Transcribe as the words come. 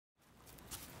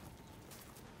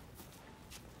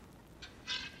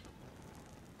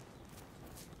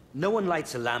No one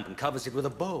lights a lamp and covers it with a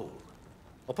bowl,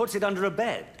 or puts it under a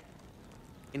bed.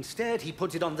 Instead, he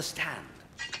puts it on the stand,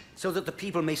 so that the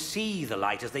people may see the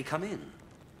light as they come in.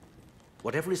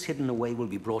 Whatever is hidden away will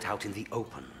be brought out in the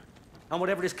open, and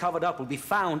whatever is covered up will be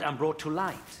found and brought to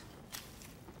light.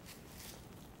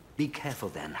 Be careful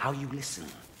then how you listen,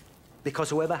 because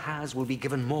whoever has will be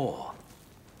given more.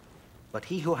 But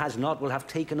he who has not will have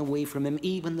taken away from him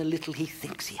even the little he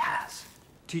thinks he has.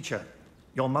 Teacher,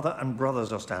 your mother and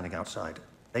brothers are standing outside.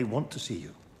 They want to see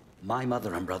you. My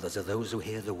mother and brothers are those who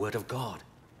hear the word of God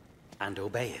and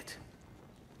obey it.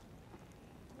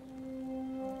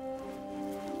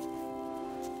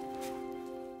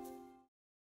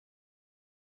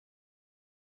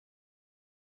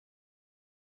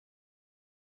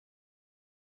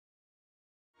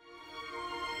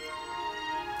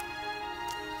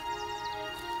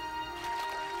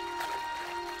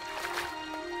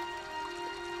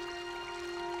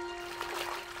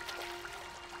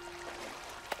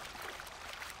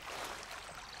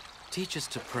 Teach us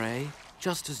to pray,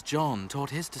 just as John taught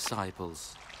his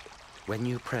disciples. When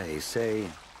you pray, say,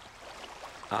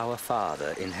 Our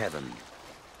Father in heaven,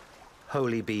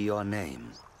 holy be your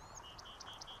name.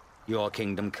 Your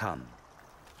kingdom come.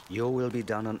 Your will be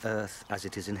done on earth as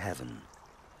it is in heaven.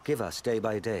 Give us day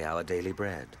by day our daily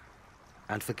bread.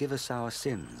 And forgive us our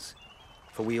sins,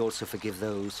 for we also forgive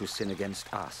those who sin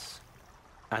against us.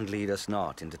 And lead us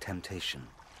not into temptation,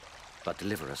 but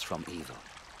deliver us from evil.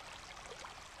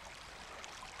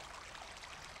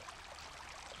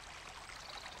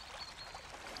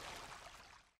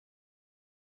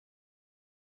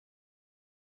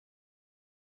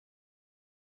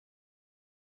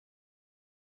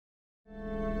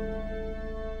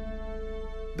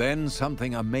 Then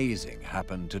something amazing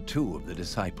happened to two of the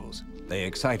disciples. They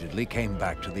excitedly came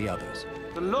back to the others.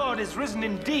 The Lord is risen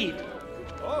indeed.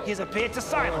 He has appeared to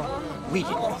Simon. We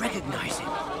didn't recognize him.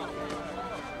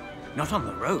 Not on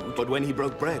the road. But when he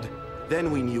broke bread,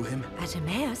 then we knew him. At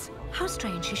Emmaus? How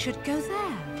strange he should go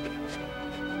there.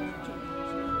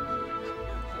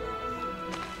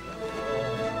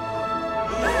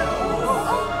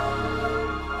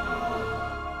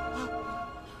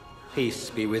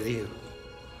 Peace be with you.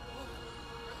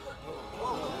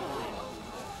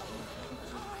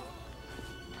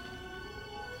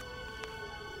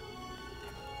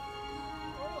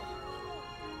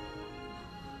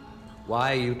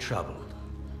 Why are you troubled?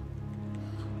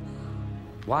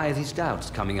 Why are these doubts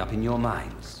coming up in your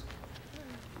minds?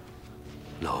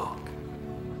 Look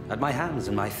at my hands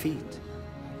and my feet,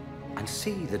 and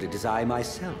see that it is I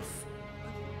myself.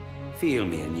 Feel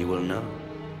me and you will know.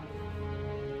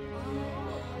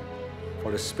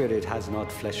 For a spirit has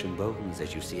not flesh and bones,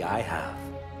 as you see I have.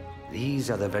 These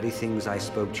are the very things I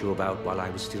spoke to you about while I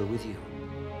was still with you.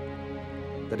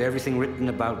 That everything written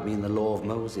about me in the law of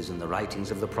Moses and the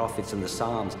writings of the prophets and the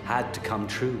Psalms had to come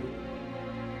true.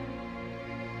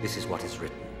 This is what is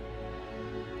written.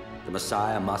 The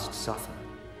Messiah must suffer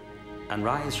and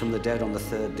rise from the dead on the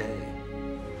third day.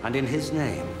 And in his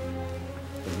name,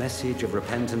 the message of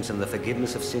repentance and the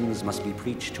forgiveness of sins must be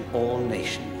preached to all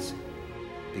nations,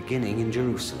 beginning in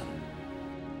Jerusalem.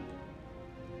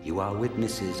 You are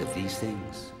witnesses of these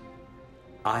things.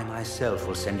 I myself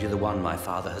will send you the one my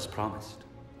Father has promised.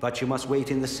 But you must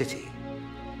wait in the city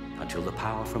until the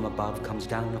power from above comes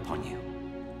down upon you.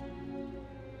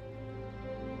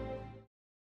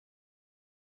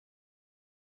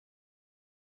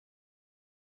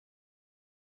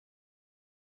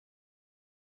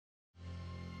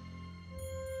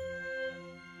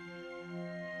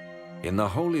 In the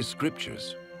Holy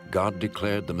Scriptures, God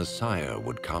declared the Messiah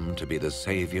would come to be the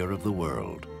Savior of the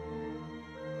world.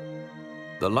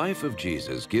 The life of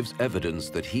Jesus gives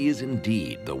evidence that he is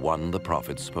indeed the one the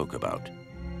prophets spoke about.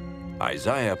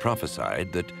 Isaiah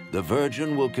prophesied that the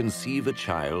virgin will conceive a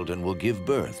child and will give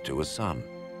birth to a son.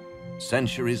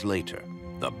 Centuries later,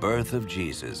 the birth of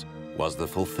Jesus was the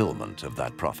fulfillment of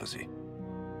that prophecy.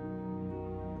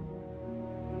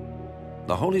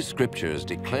 The Holy Scriptures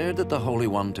declared that the Holy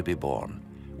One to be born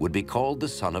would be called the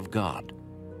Son of God.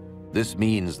 This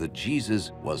means that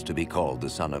Jesus was to be called the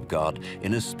Son of God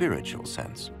in a spiritual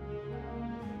sense.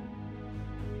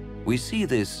 We see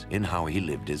this in how he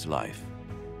lived his life.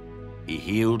 He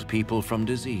healed people from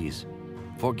disease,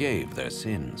 forgave their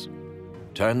sins,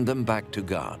 turned them back to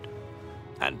God,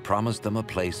 and promised them a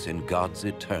place in God's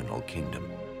eternal kingdom.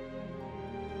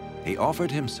 He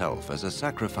offered himself as a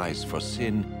sacrifice for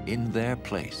sin in their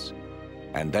place,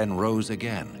 and then rose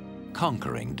again,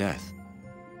 conquering death.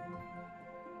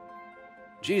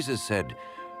 Jesus said,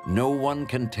 "No one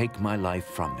can take my life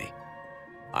from me.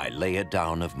 I lay it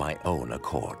down of my own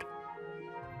accord."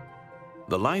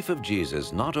 The life of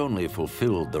Jesus not only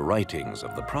fulfilled the writings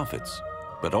of the prophets,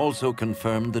 but also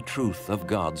confirmed the truth of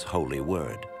God's holy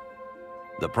word.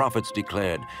 The prophets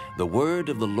declared, "The word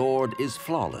of the Lord is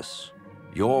flawless.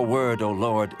 Your word, O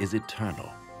Lord, is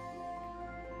eternal."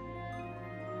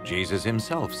 Jesus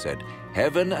himself said,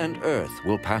 "Heaven and earth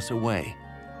will pass away,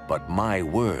 but my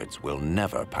words will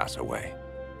never pass away."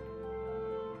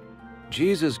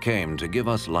 Jesus came to give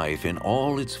us life in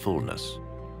all its fullness.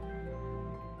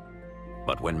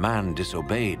 But when man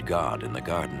disobeyed God in the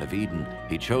Garden of Eden,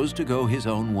 he chose to go his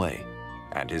own way,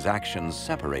 and his actions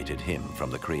separated him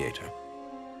from the Creator.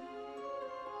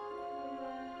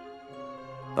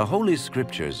 The Holy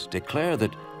Scriptures declare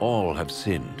that all have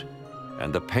sinned,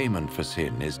 and the payment for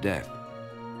sin is death.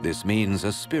 This means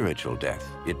a spiritual death,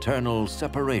 eternal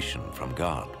separation from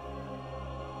God.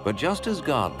 But just as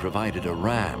God provided a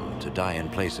ram to die in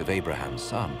place of Abraham's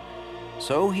son,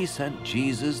 so he sent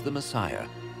Jesus the Messiah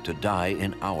to die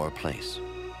in our place.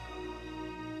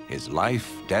 His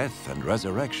life, death, and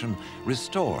resurrection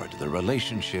restored the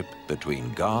relationship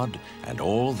between God and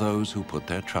all those who put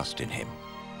their trust in him.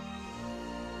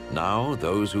 Now,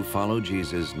 those who follow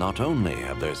Jesus not only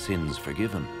have their sins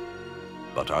forgiven,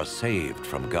 but are saved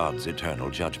from God's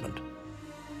eternal judgment.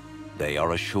 They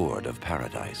are assured of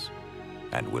paradise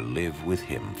and will live with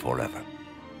him forever.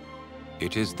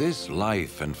 It is this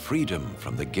life and freedom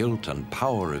from the guilt and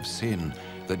power of sin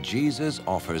that Jesus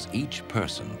offers each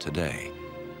person today.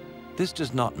 This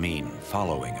does not mean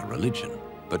following a religion,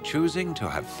 but choosing to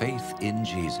have faith in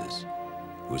Jesus,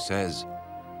 who says,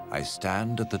 "I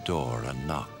stand at the door and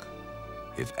knock.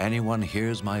 If anyone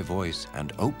hears my voice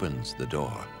and opens the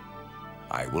door,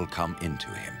 I will come into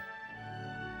him."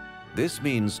 This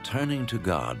means turning to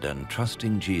God and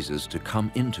trusting Jesus to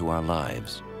come into our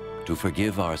lives, to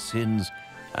forgive our sins,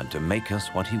 and to make us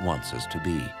what he wants us to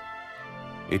be.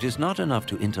 It is not enough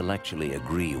to intellectually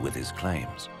agree with his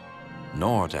claims,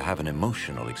 nor to have an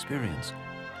emotional experience.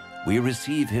 We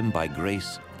receive him by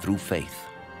grace through faith,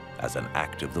 as an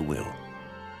act of the will.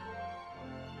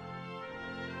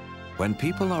 When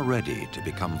people are ready to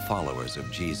become followers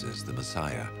of Jesus the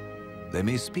Messiah, they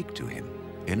may speak to him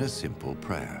in a simple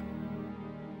prayer.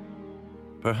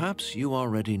 Perhaps you are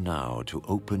ready now to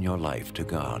open your life to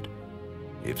God.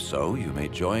 If so, you may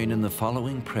join in the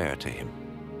following prayer to him,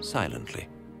 silently,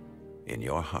 in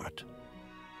your heart.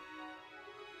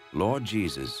 Lord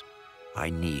Jesus, I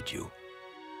need you.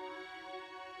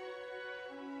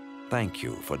 Thank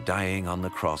you for dying on the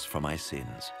cross for my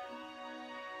sins.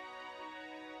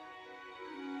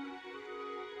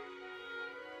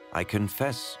 I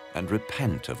confess and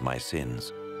repent of my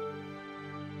sins.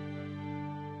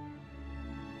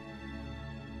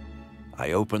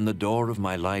 I open the door of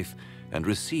my life and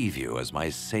receive you as my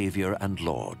Savior and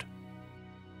Lord.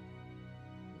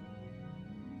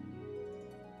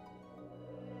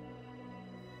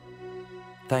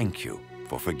 Thank you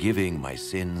for forgiving my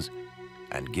sins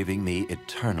and giving me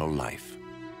eternal life.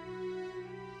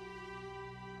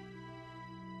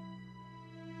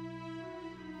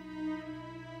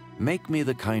 Make me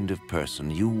the kind of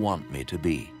person you want me to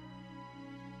be,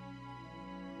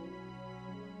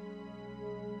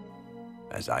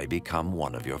 as I become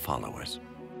one of your followers.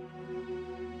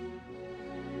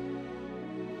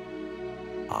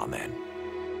 Amen.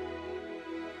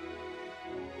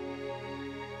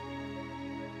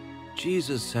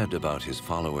 Jesus said about his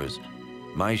followers,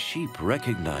 "My sheep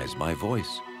recognize my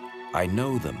voice. I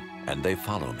know them, and they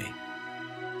follow me."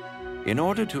 In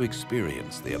order to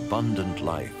experience the abundant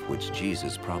life which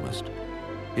Jesus promised,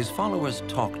 his followers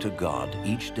talk to God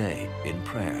each day in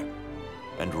prayer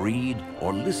and read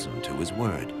or listen to his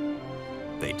word.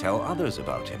 They tell others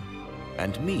about him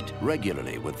and meet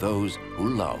regularly with those who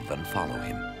love and follow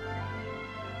him.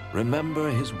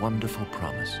 Remember his wonderful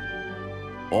promise.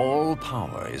 All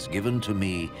power is given to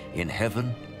me in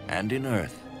heaven and in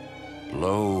earth.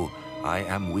 Lo, I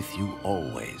am with you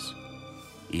always,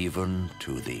 even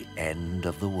to the end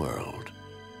of the world.